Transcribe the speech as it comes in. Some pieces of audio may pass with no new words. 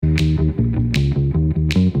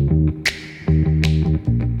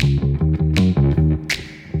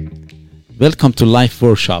Welcome to Life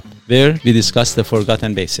Workshop, where we discuss the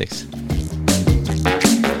forgotten basics.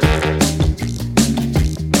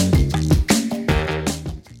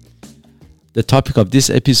 The topic of this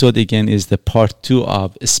episode again is the part 2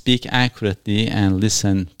 of Speak Accurately and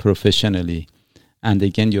Listen Professionally. And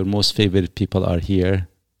again, your most favorite people are here,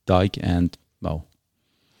 Doug and Mo.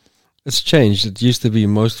 It's changed. It used to be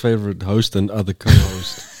most favorite host and other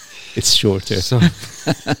co-host. It's shorter. So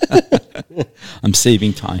I'm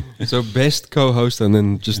saving time. So best co-host and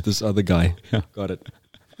then just this other guy. Yeah. Got it.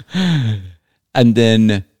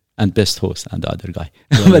 And best host and the other guy.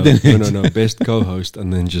 No. Best co-host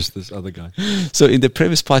and then just this other guy. So in the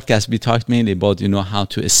previous podcast, we talked mainly about, how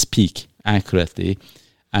to speak accurately.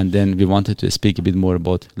 And then we wanted to speak a bit more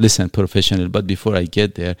about listen professionally. But before I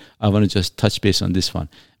get there, I want to just touch base on this one.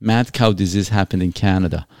 Mad cow disease happened in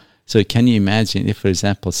Canada. So can you imagine if, for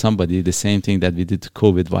example, somebody, the same thing that we did to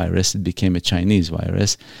COVID virus, it became a Chinese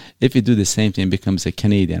virus. If we do the same thing, it becomes a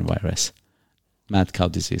Canadian virus. Mad cow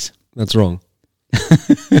disease. That's wrong.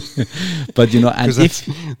 But, and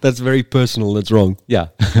that's very personal. That's wrong. Yeah.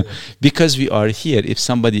 Because we are here,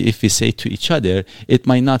 if we say to each other, it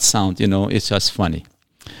might not sound, it's just funny.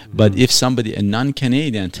 But if somebody, a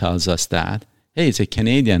non-Canadian tells us that, hey, it's a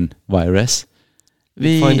Canadian virus,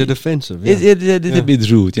 we find it offensive. Yeah. It's a little bit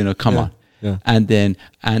rude, come on. Yeah.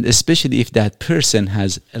 And especially if that person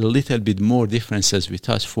has a little bit more differences with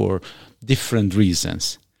us for different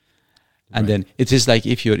reasons. And then it is like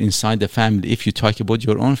if you're inside the family, if you talk about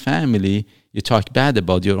your own family, you talk bad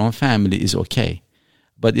about your own family is okay.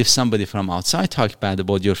 But if somebody from outside talks bad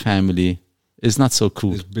about your family, it's not so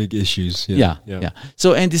cool. There's big issues. Yeah.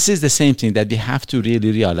 So, and this is the same thing that we have to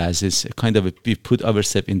really realize is kind of we put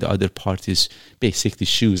ourselves in the other party's basically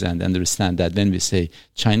shoes and understand that when we say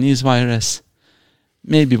Chinese virus,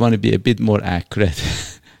 maybe want to be a bit more accurate.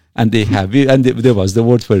 And there was the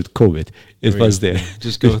word for it, COVID. It was there.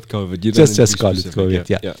 Just go with COVID. You just call it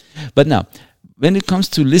COVID. Yeah. But now, when it comes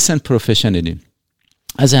to listen professionally,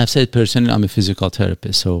 as I have said, personally, I'm a physical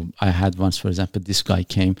therapist. So I had once, for example, this guy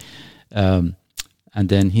came. And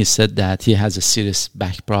then he said that he has a serious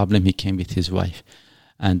back problem. He came with his wife.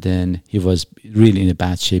 And then he was really in a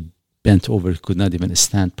bad shape, bent over, could not even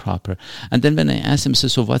stand proper. And then when I asked him,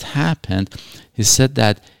 so what happened? He said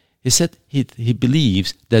he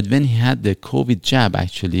believes that when he had the COVID jab,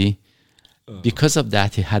 actually, because of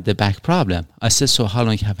that, he had the back problem. I said, so how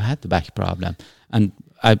long have you had the back problem? And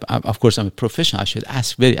I, of course, I'm a professional. I should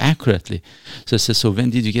ask very accurately. So I said, so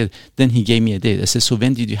when did you get it? Then he gave me a date. I said, so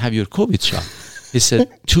when did you have your COVID shot? He said,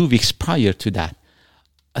 2 weeks prior to that.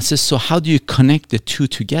 I said, so how do you connect the two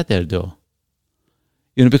together, though?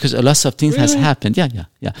 Because a lot of things has happened. Yeah.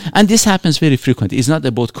 And this happens very frequently. It's not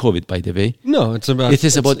about COVID, by the way. No, it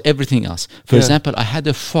is about everything else. For example, I had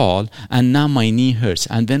a fall and now my knee hurts.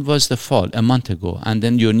 And when was the fall? A month ago. And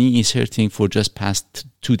then your knee is hurting for just past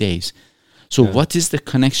 2 days. So what is the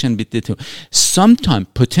connection with the two? Sometimes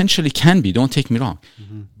potentially can be, don't take me wrong,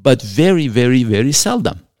 but very, very, very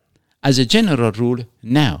seldom. As a general rule,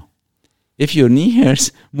 no. If your knee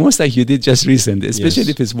hurts, most likely you did just recently,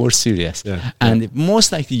 especially if it's more serious. Yeah. And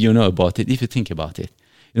most likely you know about it if you think about it.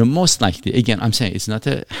 Most likely, again, I'm saying it's not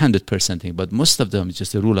 100% thing, but most of them is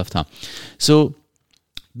just a rule of thumb. So,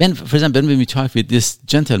 for example, when we talked with this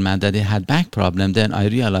gentleman that he had back problem, then I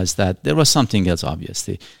realized that there was something else,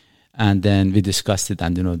 obviously. And then we discussed it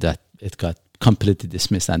and, that it got completely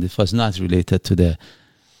dismissed and it was not related to the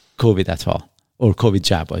COVID at all, or COVID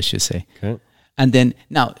jab, I should say. Okay. And then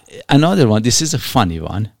now another one, this is a funny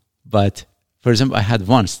one, but for example, I had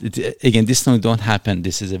once, again, this thing don't happen.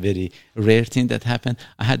 This is a very rare thing that happened.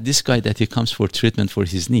 I had this guy that he comes for treatment for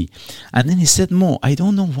his knee. And then he said, Mo, I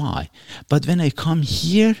don't know why, but when I come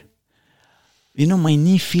here, my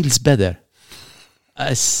knee feels better.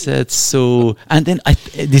 I said, so, and then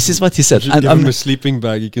this is what he said. Give him a sleeping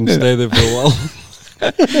bag. You can stay there for a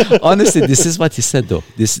while. Honestly, this is what he said, though.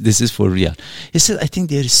 This is for real. He said, I think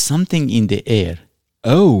there is something in the air.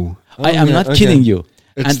 Oh. I'm not kidding you.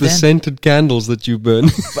 It's the scented candles that you burn.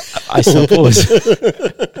 I suppose.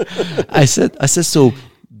 I said, so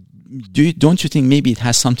don't you think maybe it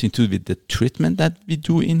has something to do with the treatment that we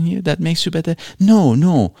do in here that makes you better?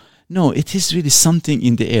 No, it is really something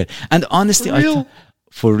in the air. And honestly,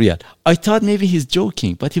 for real. I thought maybe he's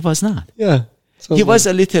joking, but he was not. Yeah. He was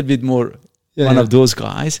a little bit more one of those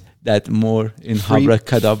guys that more in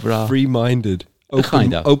abracadabra. Free-minded.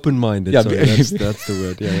 Kind of. Open-minded. Yeah, sorry, that's the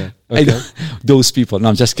word. Yeah. Okay. Those people. No,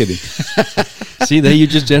 I'm just kidding. See, there you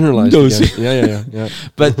just generalized again. Yeah.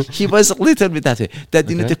 But he was a little bit that way. That,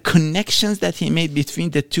 the connections that he made between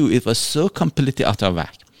the two, it was so completely out of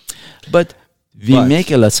whack. But we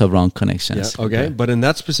make a lot of wrong connections. Yeah, okay. But in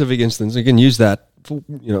that specific instance, you can use that,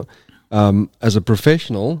 as a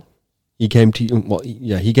professional, he came to you. Well,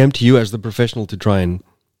 he came to you as the professional to try and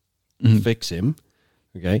fix him.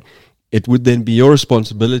 Okay. It would then be your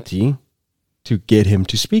responsibility to get him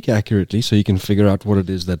to speak accurately so you can figure out what it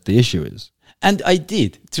is that the issue is. And I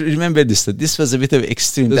did. To remember this, that this was a bit of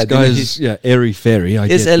extreme. This guy is airy-fairy.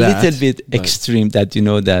 It's a little bit extreme that you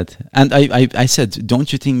know that. And I said,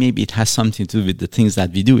 don't you think maybe it has something to do with the things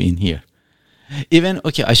that we do in here? Even,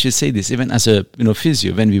 okay, I should say this, even as a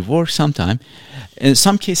physio, when we work sometime, in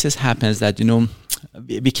some cases happens that,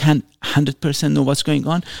 we can't 100% know what's going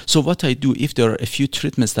on. So what I do, if there are a few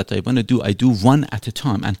treatments that I want to do, I do one at a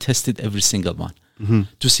time and test it every single one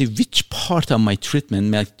to see which part of my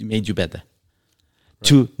treatment made you better,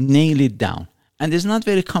 to nail it down. And it's not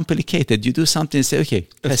very complicated. You do something and say, okay,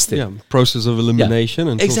 test it. Yeah, process of elimination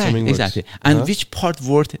until something works. Exactly. And which part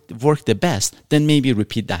worked the best, then maybe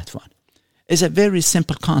repeat that one. It's a very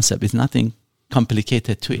simple concept. It's nothing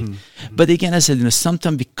complicated to it. But again, as I said,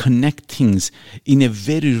 sometimes we connect things in a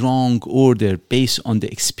very wrong order based on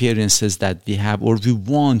the experiences that we have or we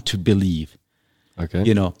want to believe.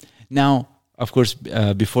 Okay. Now, of course,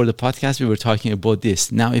 before the podcast, we were talking about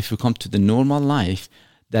this. Now, if we come to the normal life,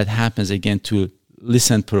 that happens again to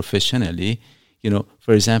listen professionally.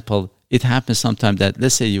 For example, it happens sometimes that,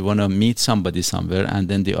 let's say you want to meet somebody somewhere and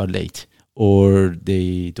then they are late or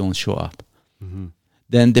they don't show up.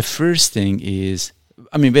 Then the first thing is,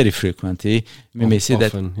 very frequently, we may say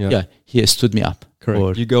often, that, he stood me up. Correct.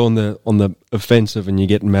 Or you go on the offensive and you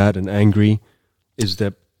get mad and angry. Is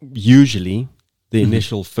that usually the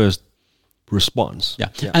initial first response? Yeah.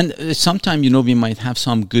 And sometimes, we might have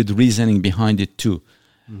some good reasoning behind it too.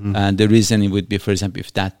 And the reasoning would be, for example,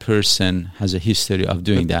 if that person has a history of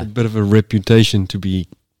doing that. A bit of a reputation to be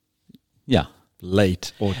Yeah.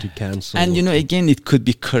 late or to cancel. And again, it could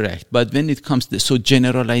be correct, but when it comes to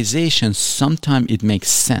generalization, sometimes it makes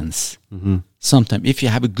sense. Sometimes if you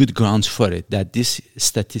have a good grounds for it, that this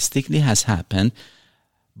statistically has happened,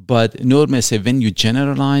 but normally say when you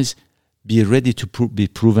generalize, be ready to be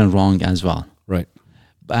proven wrong as well. Right.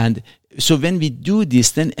 And so when we do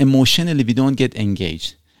this, then emotionally we don't get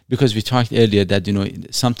engaged. Because we talked earlier that,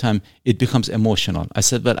 sometimes it becomes emotional. I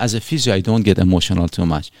said, well, as a physio, I don't get emotional too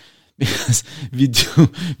much. Because we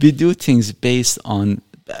do things based on,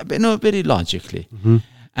 very logically.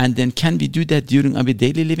 And then can we do that during our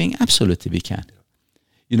daily living? Absolutely we can.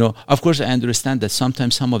 Of course, I understand that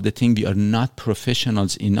sometimes some of the things we are not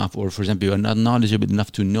professionals enough, or for example, we are not knowledgeable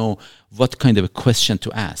enough to know what kind of a question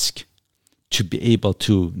to ask to be able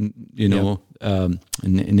to,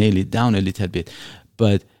 nail it down a little bit.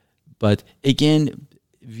 But again,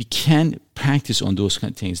 we can practice on those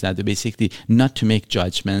kind of things, that basically not to make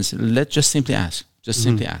judgments. Let's just simply ask.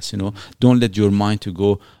 Simply ask, Don't let your mind to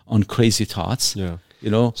go on crazy thoughts. Yeah.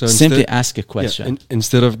 So simply ask a question. Yeah,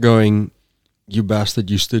 instead of going, you bastard,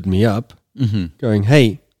 you stood me up, going,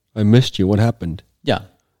 hey, I missed you, what happened? Yeah.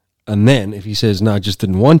 And then if he says, no, I just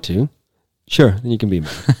didn't want to, sure, then you can be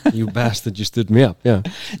mad. You bastard, you stood me up. Yeah.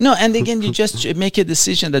 No, and again, you just make a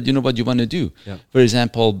decision that you know what you want to do. Yeah. For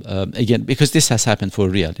example, again, because this has happened for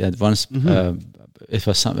real. Yeah, once, it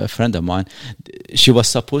was a friend of mine. She was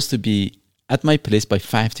supposed to be at my place by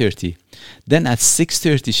 5:30. Then at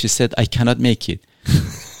 6:30, she said, I cannot make it.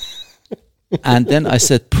 And then I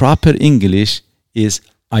said, proper English is,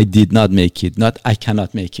 I did not make it, not I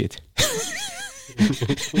cannot make it.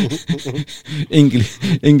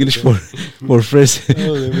 English for phrase.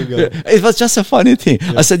 Oh, there we go. It was just a funny thing.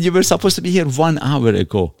 Yeah. I said, you were supposed to be here 1 hour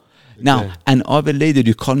ago. Now, an hour later,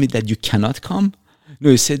 you call me that you cannot come? No,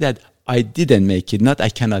 you say that I didn't make it, not I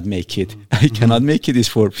cannot make it. I cannot make it is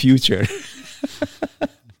for future.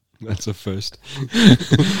 That's a first.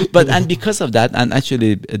 And because of that, and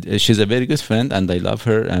actually she's a very good friend and I love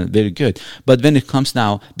her and very good. But when it comes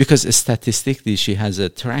now, because statistically she has a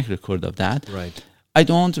track record of that. Right. I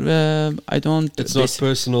don't. It's not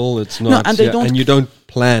personal. It's not. No, and you don't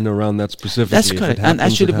plan around that specifically. That's correct. And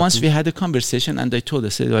actually, once we had a conversation, and I told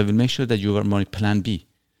her, I will make sure that you are my plan B.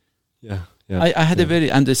 Yeah. I had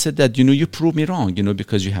and they said that you prove me wrong,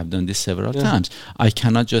 because you have done this several times. I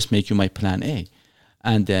cannot just make you my plan A.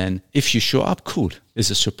 And then if you show up, cool. It's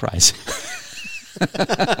a surprise.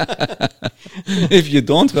 If you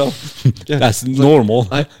don't, well, that's normal.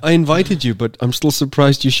 I invited you, but I'm still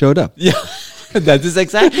surprised you showed up. Yeah, that is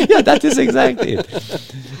exactly it.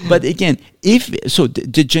 But again,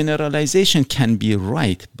 the generalization can be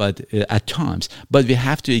right, but at times, but we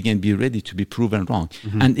have to again be ready to be proven wrong.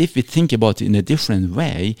 And if we think about it in a different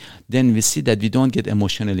way, then we see that we don't get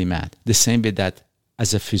emotionally mad. The same way that as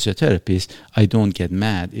a physiotherapist, I don't get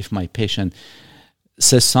mad if my patient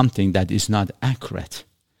says something that is not accurate,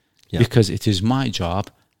 because it is my job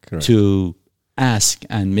to ask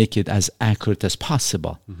and make it as accurate as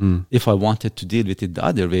possible. If I wanted to deal with it the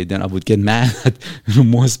other way, then I would get mad at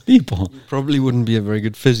most people. You probably wouldn't be a very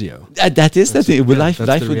good physio. That is the thing. Life would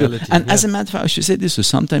reality, and as a matter of fact, I should say this, so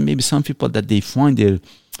sometimes maybe some people that they find their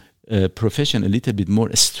profession a little bit more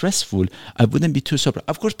stressful, I wouldn't be too surprised.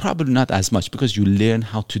 Of course, probably not as much, because you learn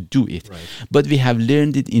how to do it. But we have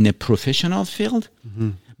learned it in a professional field,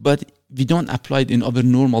 but we don't apply it in our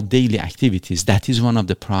normal daily activities. That is one of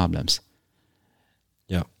the problems.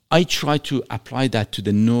 I try to apply that to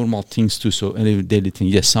the normal things too. So any daily thing,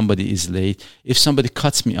 yes, somebody is late. If somebody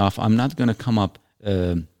cuts me off, I'm not going to come up,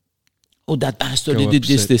 that bastard, he did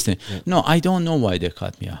this thing. No, I don't know why they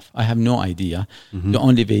cut me off. I have no idea. The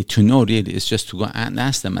only way to know really is just to go and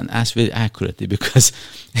ask them, and ask very accurately, because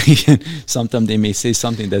sometimes they may say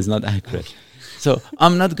something that's not accurate. So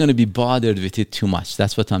I'm not going to be bothered with it too much.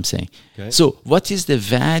 That's what I'm saying. So what is the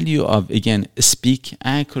value of, again, speak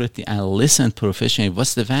accurately and listen professionally?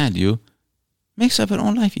 What's the value? Makes our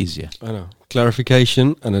own life easier. I know.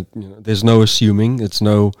 Clarification, and there's no assuming. It's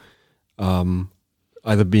no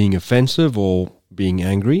either being offensive or being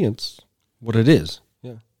angry. It's what it is.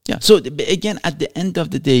 Yeah. So again, at the end of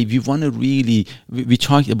the day, we want to really, we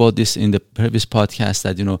talked about this in the previous podcast,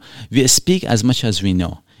 that, we speak as much as we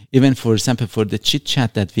know. Even, for example, for the chit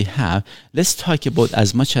chat that we have, let's talk about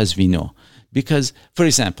as much as we know. Because, for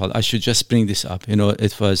example, I should just bring this up.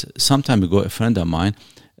 It was some time ago, a friend of mine,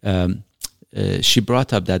 she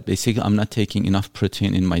brought up that basically I'm not taking enough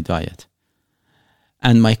protein in my diet.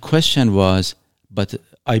 And my question was, but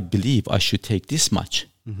I believe I should take this much.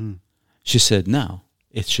 She said, no,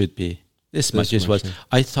 it should be this much.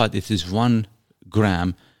 I thought it is 1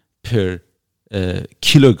 gram per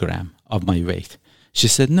kilogram of my weight. She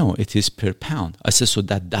said, no, it is per pound. I said, so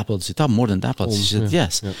that doubles it up, more than doubles. She said,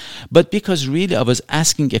 yes. But because really I was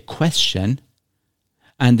asking a question,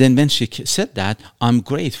 and then when she said that, I'm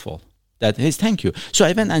grateful that, hey, thank you. So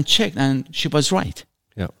I went and checked, and she was right.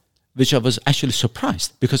 Which I was actually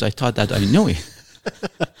surprised, because I thought that I know it.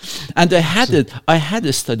 And I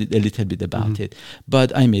had studied a little bit about it,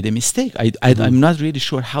 but I made a mistake. I'm not really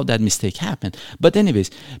sure how that mistake happened. But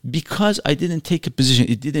anyways, because I didn't take a position,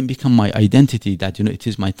 it didn't become my identity that, it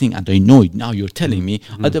is my thing, and I know it now, you're telling me.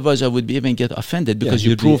 Otherwise, I would be even get offended, because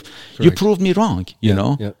you proved me wrong,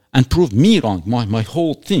 and proved me wrong, my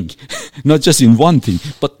whole thing, not just in one thing,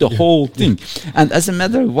 but the whole thing. And as a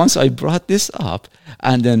matter of, once I brought this up,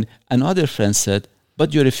 and then another friend said,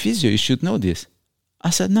 but you're a physio, you should know this. I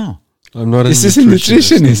said, no. I'm not this is a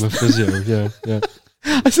nutritionist. I'm a physio.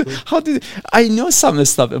 I said, I know some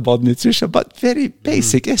stuff about nutrition, but very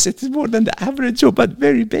basic. Yes, it is more than the average Joe, but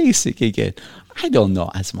very basic again. I don't know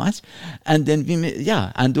as much. And then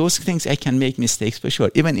and those things I can make mistakes for sure.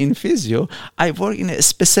 Even in physio, I work in a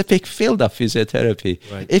specific field of physiotherapy.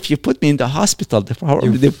 If you put me in the hospital,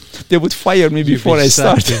 they would fire me before I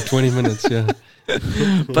start. In 20 minutes,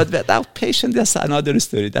 But without patient, that's another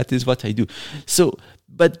story. That is what I do. So,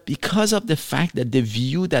 but because of the fact that the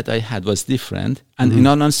view that I had was different, and in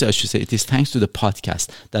all honesty, I should say it is thanks to the podcast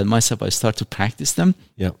that myself I start to practice them.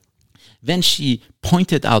 When she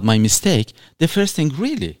pointed out my mistake, the first thing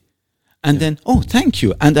really, and then, oh, thank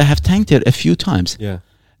you. And I have thanked her a few times.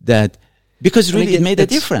 That, because really it made a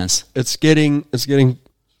difference. It's getting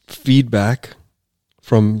feedback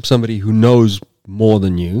from somebody who knows more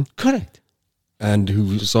than you. Correct. And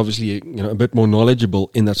who's obviously a bit more knowledgeable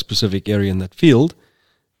in that specific area, in that field.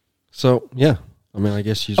 So, I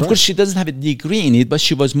guess she's right. Of course, she doesn't have a degree in it, but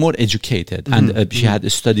she was more educated, and she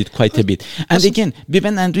had studied quite a bit. And again, we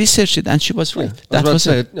went and researched it, and she was right. That was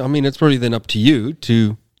it. It's probably then up to you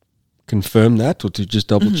to confirm that, or to just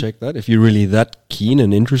double check that. If you're really that keen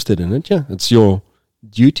and interested in it, it's your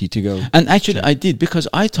duty to go. And actually, I did, because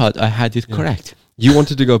I thought I had it correct. You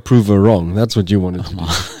wanted to go prove her wrong. That's what you wanted to do.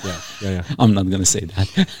 I'm not going to say that.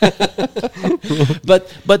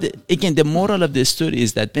 But again, the moral of the story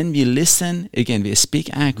is that when we listen, again, we speak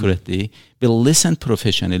accurately, we listen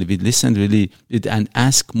professionally, we listen really and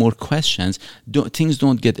ask more questions. Things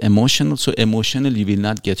don't get emotional, so emotionally you will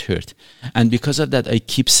not get hurt. And because of that, I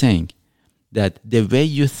keep saying that the way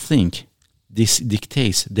you think, this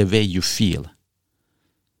dictates the way you feel.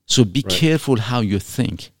 So be careful how you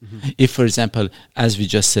think. If, for example, as we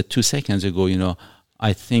just said 2 seconds ago,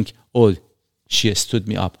 I think, oh, she stood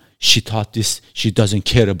me up. She thought this. She doesn't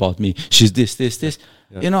care about me. She's this.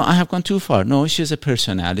 I have gone too far. No, she's a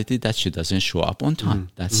personality that she doesn't show up on time.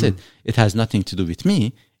 That's it. It has nothing to do with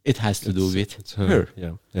me. It has to do with her.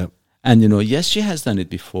 Yeah. And, yes, she has done it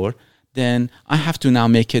before. then I have to now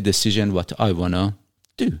make a decision what I want to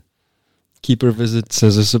do. Keep her visits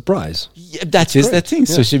as a surprise. Yeah, that is the thing.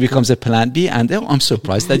 Yeah. So she becomes a plan B, and I'm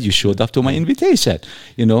surprised that you showed up to my invitation.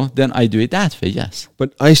 Then I do it that way, yes.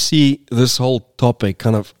 But I see this whole topic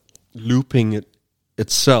kind of looping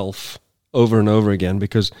itself over and over again,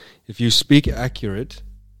 because if you speak accurate,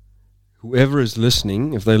 whoever is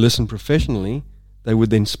listening, if they listen professionally, they would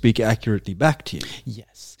then speak accurately back to you.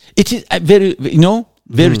 Yes. It is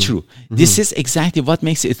very true. This is exactly what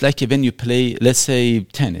makes it. It's like when you play, let's say,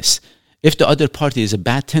 tennis. If the other party is a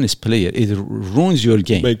bad tennis player, it ruins your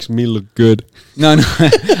game. Makes me look good. No,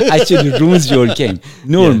 actually it ruins your game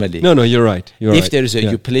normally. Yeah. No, you're right. If there is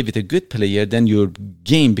you play with a good player, then your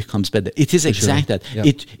game becomes better. It is exactly that.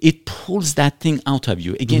 Yeah. It pulls that thing out of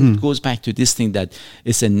you. Again, it goes back to this thing that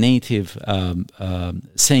is a native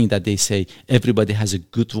saying that they say everybody has a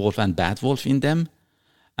good wolf and bad wolf in them,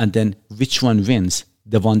 and then which one wins?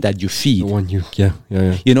 The one that you feed. The one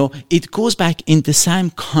It goes back in the same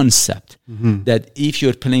concept that if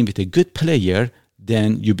you're playing with a good player,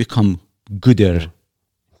 then you become gooder.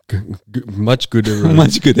 Much gooder.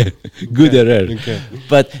 Much gooder. Gooderer. Okay.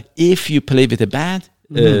 But if you play with a bad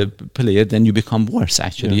player, then you become worse,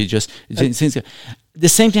 actually. You just the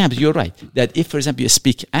same thing happens. You're right. That if, for example, you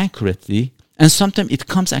speak accurately, and sometimes it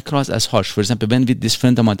comes across as harsh. For example, when with this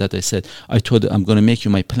friend of mine that I said, I told her I'm going to make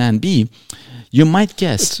you my plan B, you might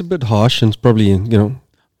guess. It's a bit harsh, and it's probably,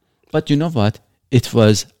 But you know what? It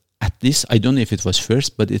was, at least, I don't know if it was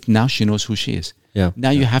first, but now she knows who she is. Yeah.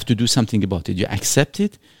 Now you have to do something about it. You accept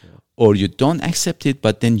it or you don't accept it,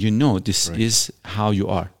 but then this is how you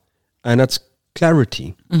are. And that's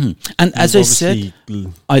clarity. And as I said,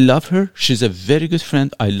 I love her. She's a very good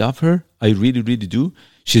friend. I love her. I really, really do.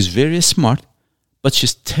 She's very smart, but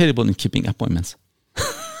she's terrible in keeping appointments.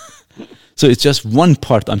 So it's just one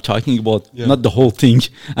part I'm talking about, not the whole thing,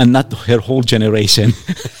 and not her whole generation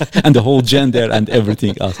and the whole gender and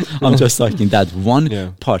everything else. I'm just talking that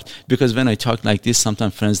one part. Because when I talk like this,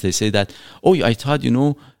 sometimes friends, they say that, oh, I thought,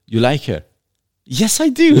 you like her. Yes, I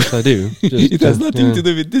do. Yes, I do. It has nothing to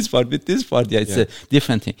do with this part. With this part, it's a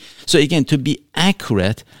different thing. So again, to be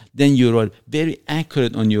accurate, then you are very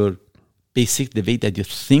accurate on your basic, the way that you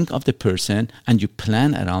think of the person and you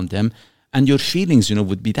plan around them. And your feelings,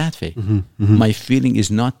 would be that way. My feeling is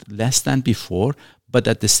not less than before, but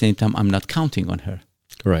at the same time, I'm not counting on her.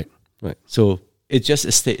 Right. So it just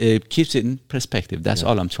keeps it in perspective. That's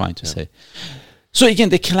all I'm trying to say. So again,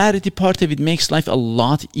 the clarity part of it makes life a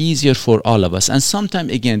lot easier for all of us. And sometimes,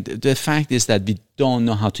 again, the fact is that we don't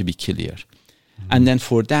know how to be clear. And then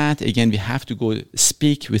for that, again, we have to go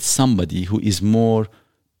speak with somebody who is more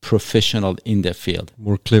professional in their field.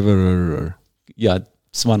 More cleverer. Yeah.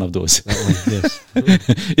 It's one of those. Yes.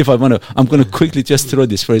 If I'm going to quickly just throw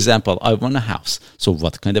this. For example, I want a house. So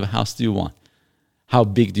what kind of a house do you want? How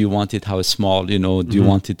big do you want it? How small? Do you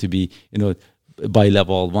want it to be, by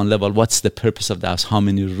level, one level? What's the purpose of the house? How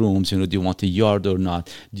many rooms? Do you want a yard or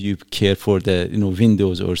not? Do you care for the,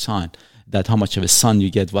 windows or sign? That how much of a sun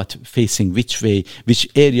you get, what facing which way, which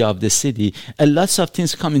area of the city. Lots of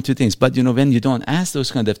things come into things. But, when you don't ask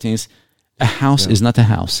those kind of things, a house is not a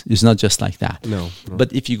house. It's not just like that. No.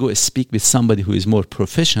 But if you go speak with somebody who is more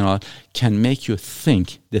professional, can make you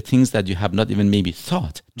think the things that you have not even maybe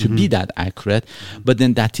thought to be that accurate. But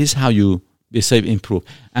then that is how you improve.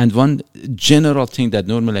 And one general thing that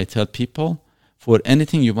normally I tell people, for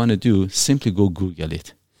anything you want to do, simply go Google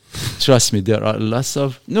it. Trust me, there are lots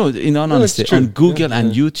of, in all honesty, on Google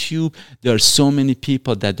and YouTube, there are so many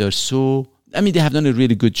people that they have done a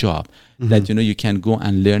really good job that, you can go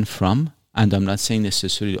and learn from. And I'm not saying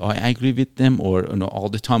necessarily, I agree with them or all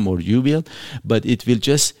the time, or you will, but it will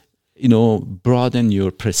just, broaden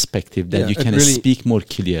your perspective that you can really speak more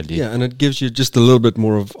clearly. Yeah, and it gives you just a little bit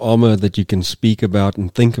more of armor that you can speak about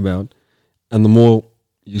and think about. And the more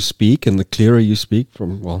you speak and the clearer you speak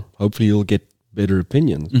hopefully you'll get better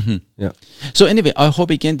opinions. Yeah. So anyway, I hope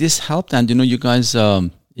again this helped. And, you guys,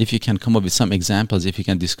 if you can come up with some examples, if you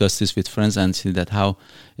can discuss this with friends and see that how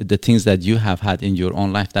the things that you have had in your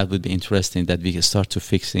own life, that would be interesting, that we can start to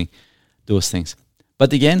fixing those things.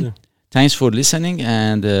 But again, thanks for listening,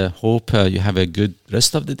 and hope you have a good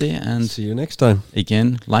rest of the day. And see you next time.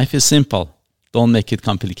 Again, life is simple. Don't make it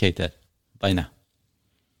complicated. Bye now.